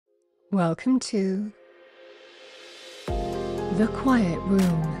Welcome to The Quiet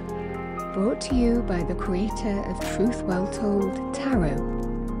Room, brought to you by the creator of Truth Well Told Tarot.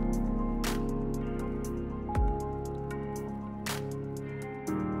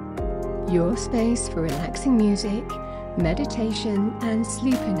 Your space for relaxing music, meditation and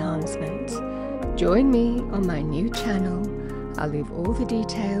sleep enhancement. Join me on my new channel. I'll leave all the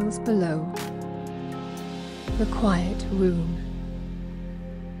details below. The Quiet Room.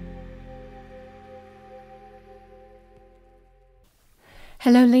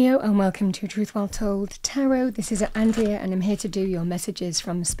 Hello Leo and welcome to Truth Well Told Tarot. This is Andrea and I'm here to do your messages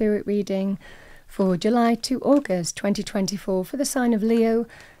from Spirit reading for July to August 2024 for the sign of Leo,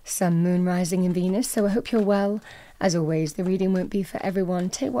 Sun, Moon, Rising in Venus. So I hope you're well. As always, the reading won't be for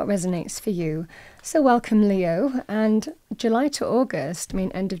everyone. Take what resonates for you. So welcome Leo. And July to August,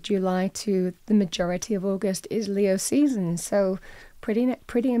 end of July to the majority of August is Leo season. So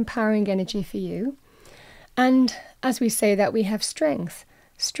pretty empowering energy for you. And as we say that, we have strength.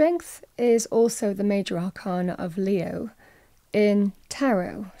 Strength is also the major arcana of Leo in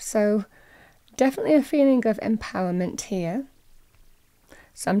tarot. So definitely a feeling of empowerment here.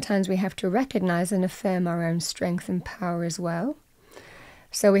 Sometimes we have to recognize and affirm our own strength and power as well.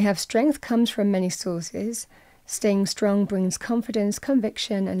 So we have strength comes from many sources. Staying strong brings confidence,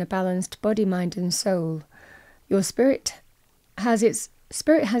 conviction, and a balanced body, mind, and soul. Your spirit has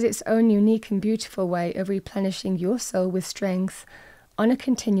its own unique and beautiful way of replenishing your soul with strength on a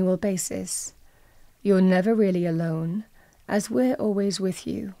continual basis. You're never really alone, as we're always with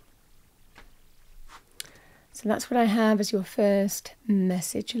you. So that's what I have as your first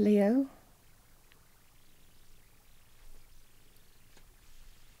message, Leo.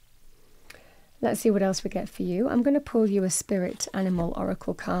 Let's see what else we get for you. I'm going to pull you a spirit animal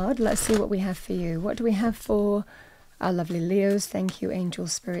oracle card. Let's see what we have for you. What do we have for our lovely Leos? Thank you,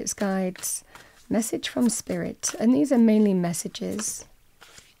 angels, spirits, guides. Message from spirit. And these are mainly messages.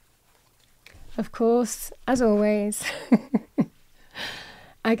 Of course, as always,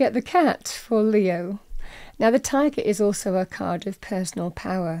 I get the cat for Leo. Now, the tiger is also a card of personal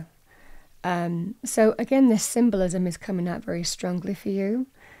power. So again, this symbolism is coming out very strongly for you.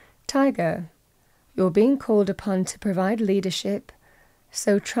 Tiger, you're being called upon to provide leadership,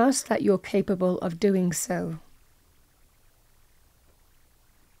 so trust that you're capable of doing so.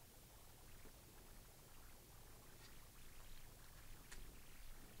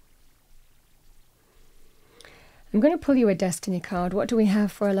 I'm going to pull you a destiny card. What do we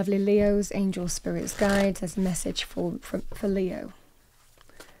have for our lovely Leos, angels, spirits, guides as a message for Leo?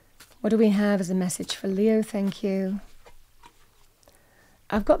 What do we have as a message for Leo? Thank you.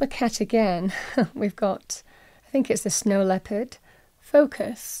 I've got the cat again. We've got, I think it's the snow leopard.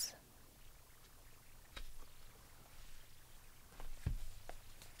 Focus.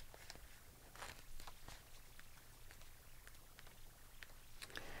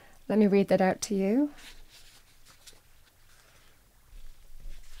 Let me read that out to you.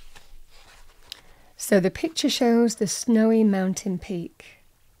 So the picture shows the snowy mountain peak.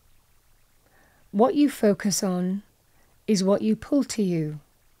 What you focus on is what you pull to you.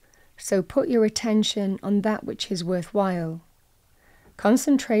 So put your attention on that which is worthwhile.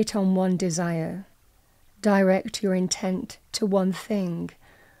 Concentrate on one desire. Direct your intent to one thing,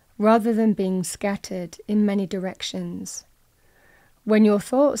 rather than being scattered in many directions. When your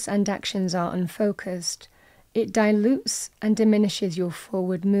thoughts and actions are unfocused, it dilutes and diminishes your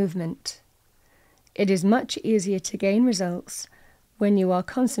forward movement. It is much easier to gain results when you are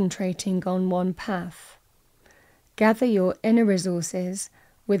concentrating on one path. Gather your inner resources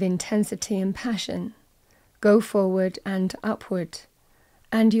with intensity and passion. Go forward and upward,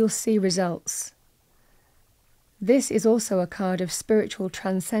 and you'll see results. This is also a card of spiritual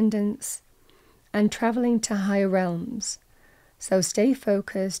transcendence and traveling to higher realms. So stay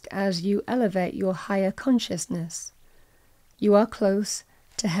focused as you elevate your higher consciousness. You are close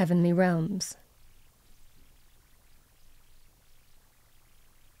to heavenly realms.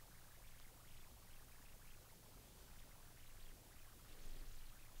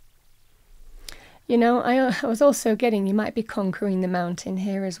 You know, I was also getting, you might be conquering the mountain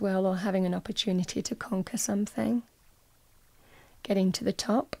here as well, or having an opportunity to conquer something. Getting to the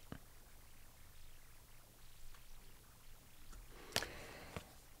top.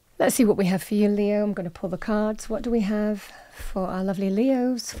 Let's see what we have for you, Leo. I'm going to pull the cards. What do we have for our lovely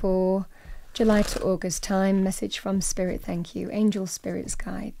Leos for July to August time? Message from Spirit, thank you. Angels, spirits,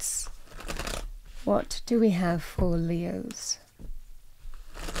 guides. What do we have for Leos?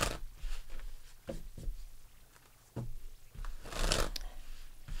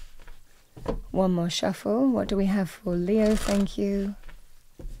 One more shuffle. What do we have for Leo? Thank you.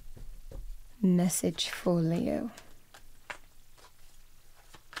 Message for Leo.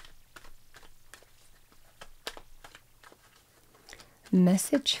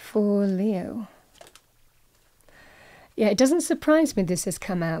 Message for Leo. Yeah, it doesn't surprise me this has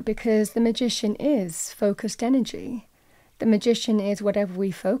come out, because the Magician is focused energy. The Magician is whatever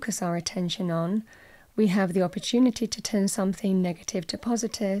we focus our attention on, we have the opportunity to turn something negative to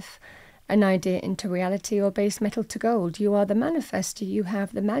positive, an idea into reality, or base metal to gold. You are the manifester, you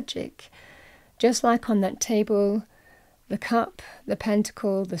have the magic. Just like on that table, the cup, the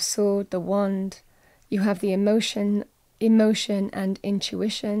pentacle, the sword, the wand, you have the emotion and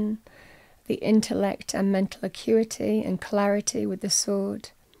intuition, the intellect and mental acuity and clarity with the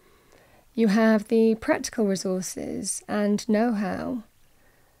sword. You have the practical resources and know-how.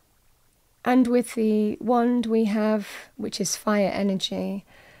 And with the wand we have, which is fire energy,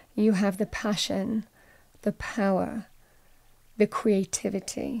 you have the passion, the power, the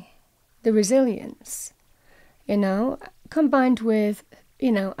creativity, the resilience, combined with,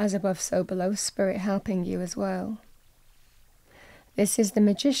 as above, so below, spirit helping you as well. This is the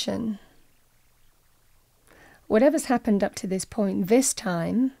Magician. Whatever's happened up to this point, this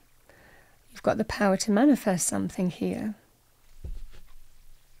time, you've got the power to manifest something here.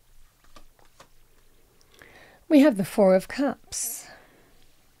 We have the Four of Cups.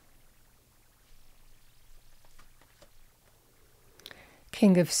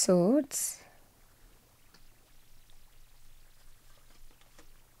 King of Swords.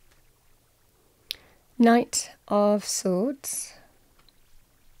 Knight of Swords.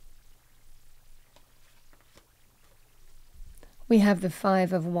 We have the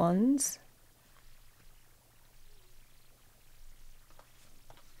Five of Wands.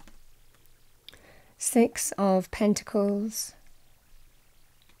 Six of Pentacles.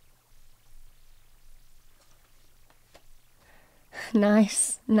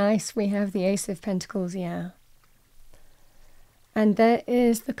 Nice. We have the Ace of Pentacles, yeah. And there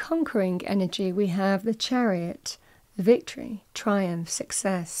is the conquering energy. We have the Chariot, victory, triumph,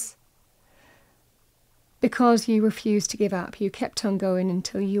 success. Because you refused to give up, you kept on going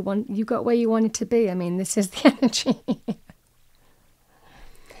until you got where you wanted to be. I mean, this is the energy.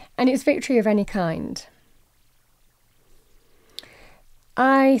 And it's victory of any kind.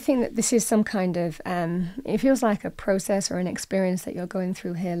 I think that this is some kind of, it feels like a process or an experience that you're going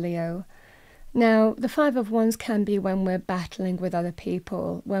through here, Leo. Now, the Five of Wands can be when we're battling with other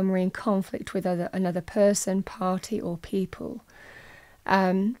people, when we're in conflict with another person, party, or people.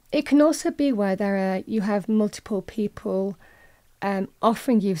 It can also be where you have multiple people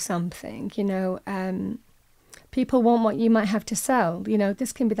offering you something, people want what you might have to sell.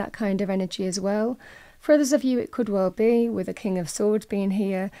 This can be that kind of energy as well. For others of you, it could well be, with the King of Swords being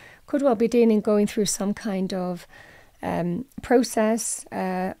here, could well be going through some kind of process.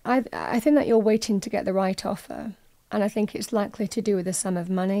 I think that you're waiting to get the right offer, and I think it's likely to do with a sum of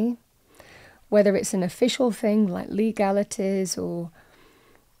money, whether it's an official thing like legalities, or,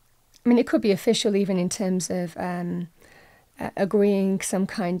 it could be official even in terms of agreeing some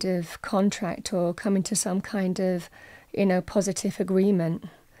kind of contract or coming to some kind of, positive agreement.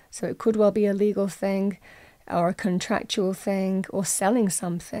 So it could well be a legal thing or a contractual thing or selling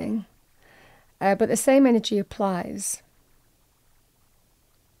something. But the same energy applies.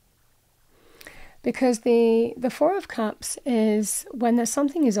 Because the Four of Cups is when there's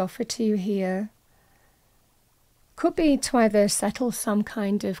something is offered to you here, could be to either settle some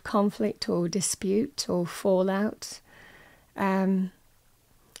kind of conflict or dispute or fallout.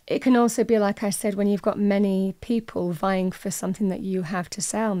 It can also be, like I said, when you've got many people vying for something that you have to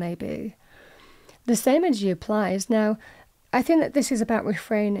sell, maybe. The same energy applies. Now, I think that this is about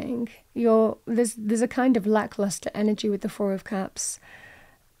refraining. There's a kind of lackluster energy with the Four of Cups.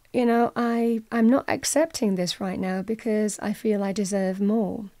 I'm not accepting this right now because I feel I deserve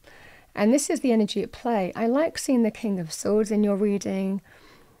more. And this is the energy at play. I like seeing the King of Swords in your reading.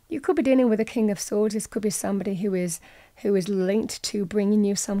 You could be dealing with a King of Swords. This could be somebody who is linked to bringing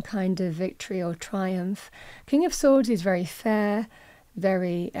you some kind of victory or triumph. King of Swords is very fair,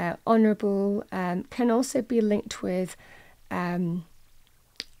 very honourable, can also be linked with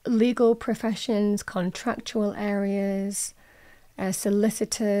legal professions, contractual areas,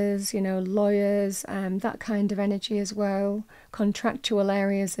 solicitors, lawyers, that kind of energy as well, contractual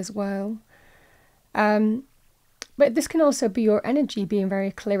areas as well. But this can also be your energy being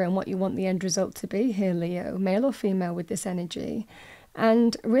very clear on what you want the end result to be here, Leo, male or female with this energy,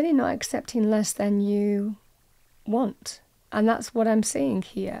 and really not accepting less than you want. And that's what I'm seeing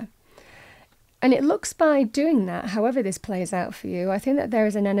here. And it looks by doing that, however this plays out for you, I think that there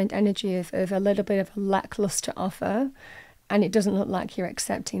is an energy of a little bit of a lackluster offer, and it doesn't look like you're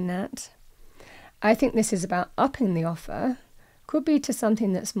accepting that. I think this is about upping the offer. Could be to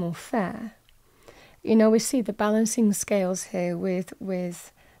something that's more fair. You know, we see the balancing scales here with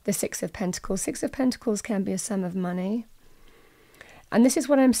the Six of Pentacles. Six of Pentacles can be a sum of money. And this is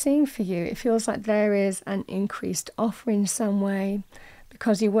what I'm seeing for you. It feels like there is an increased offer in some way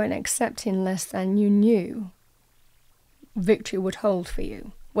because you weren't accepting less than you knew victory would hold for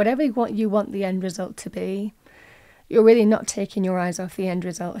you. Whatever you want the end result to be, you're really not taking your eyes off the end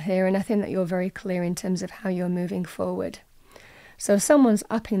result here. And I think that you're very clear in terms of how you're moving forward. So someone's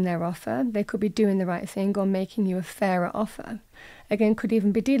upping their offer. They could be doing the right thing or making you a fairer offer. Again, could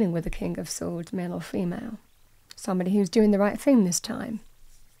even be dealing with the King of Swords, male or female. Somebody who's doing the right thing this time.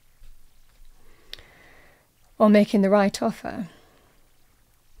 Or making the right offer.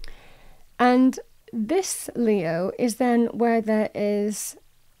 And this, Leo, is then where there is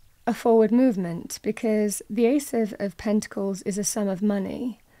a forward movement, because the Ace of Pentacles is a sum of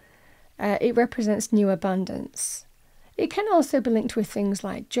money. It represents new abundance. It can also be linked with things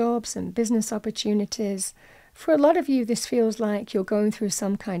like jobs and business opportunities. For a lot of you, this feels like you're going through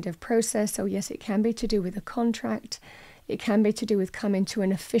some kind of process. So yes, it can be to do with a contract. It can be to do with coming to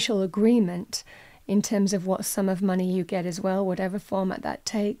an official agreement in terms of what sum of money you get as well, whatever format that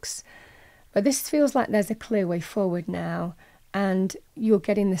takes. But this feels like there's a clear way forward now, and you're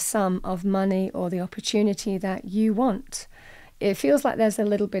getting the sum of money or the opportunity that you want. It feels like there's a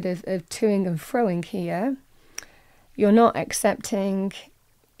little bit of toing and froing here. You're not accepting,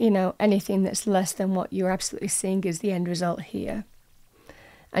 anything that's less than what you're absolutely seeing is the end result here.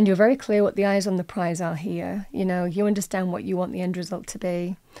 And you're very clear what the eyes on the prize are here. You understand what you want the end result to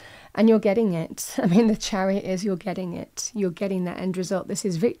be. And you're getting it. I mean, the Chariot is you're getting it. You're getting that end result. This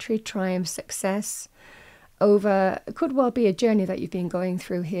is victory, triumph, success over, it could well be a journey that you've been going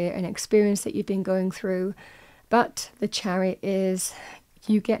through here, an experience that you've been going through. But the Chariot is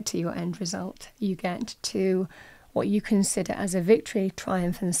you get to your end result. You get to what you consider as a victory,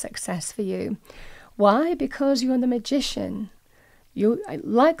 triumph, and success for you. Why? Because you're the Magician. You're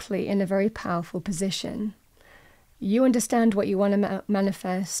likely in a very powerful position. You understand what you want to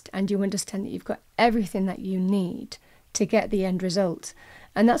manifest, and you understand that you've got everything that you need to get the end result.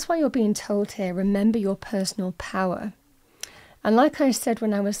 And that's why you're being told here, remember your personal power. And like I said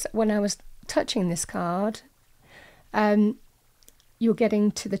when I was touching this card, you're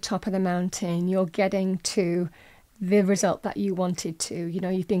getting to the top of the mountain. You're getting to the result that you wanted to.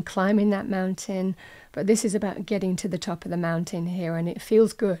 You've been climbing that mountain, but this is about getting to the top of the mountain here, and it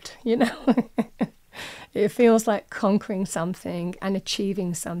feels good, It feels like conquering something and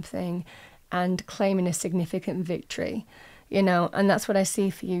achieving something and claiming a significant victory, and that's what I see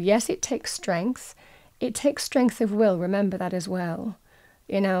for you. Yes, it takes strength. It takes strength of will. Remember that as well.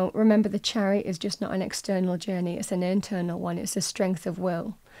 Remember the Chariot is just not an external journey. It's an internal one. It's a strength of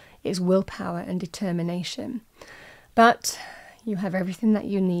will. It's willpower and determination. But you have everything that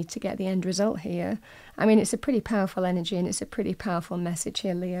you need to get the end result here. I mean, it's a pretty powerful energy, and it's a pretty powerful message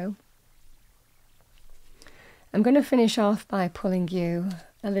here, Leo. I'm going to finish off by pulling you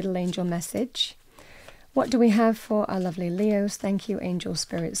a little angel message. What do we have for our lovely Leos? Thank you, angel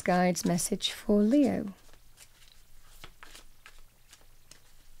spirits, guides, message for Leo.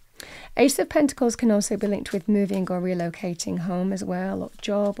 Ace of Pentacles can also be linked with moving or relocating home as well, or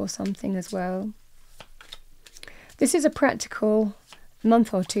job or something as well. This is a practical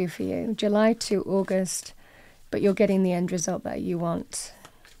month or two for you, July to August, but you're getting the end result that you want.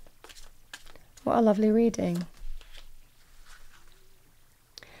 What a lovely reading.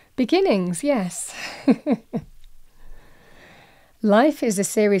 Beginnings, yes. Life is a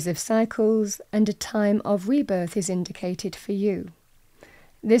series of cycles, and a time of rebirth is indicated for you.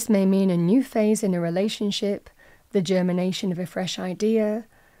 This may mean a new phase in a relationship, the germination of a fresh idea,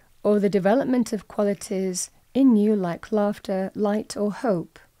 or the development of qualities in you like laughter, light, or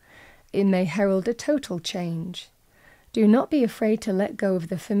hope. It may herald a total change. Do not be afraid to let go of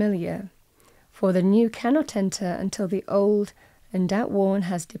the familiar, for the new cannot enter until the old and outworn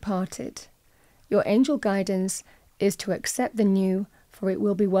has departed. Your angel guidance is to accept the new, for it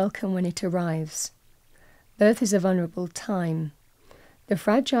will be welcome when it arrives. Birth is a vulnerable time. The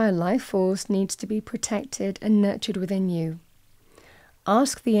fragile life force needs to be protected and nurtured within you.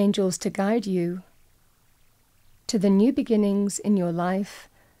 Ask the angels to guide you to the new beginnings in your life,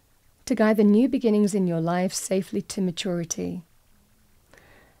 to guide the new beginnings in your life safely to maturity.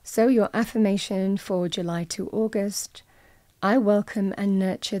 So your affirmation for July to August: I welcome and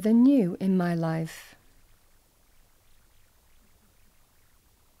nurture the new in my life.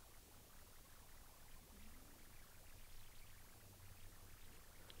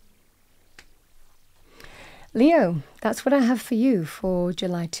 Leo, that's what I have for you for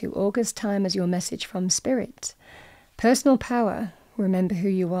July to August time as your message from Spirit. Personal power, remember who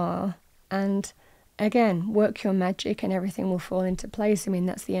you are, and again, work your magic and everything will fall into place. I mean,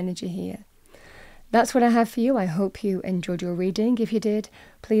 that's the energy here. That's what I have for you. I hope you enjoyed your reading. If you did,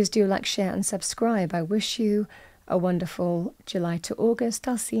 please do like, share and subscribe. I wish you a wonderful July to August.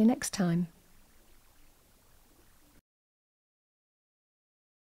 I'll see you next time.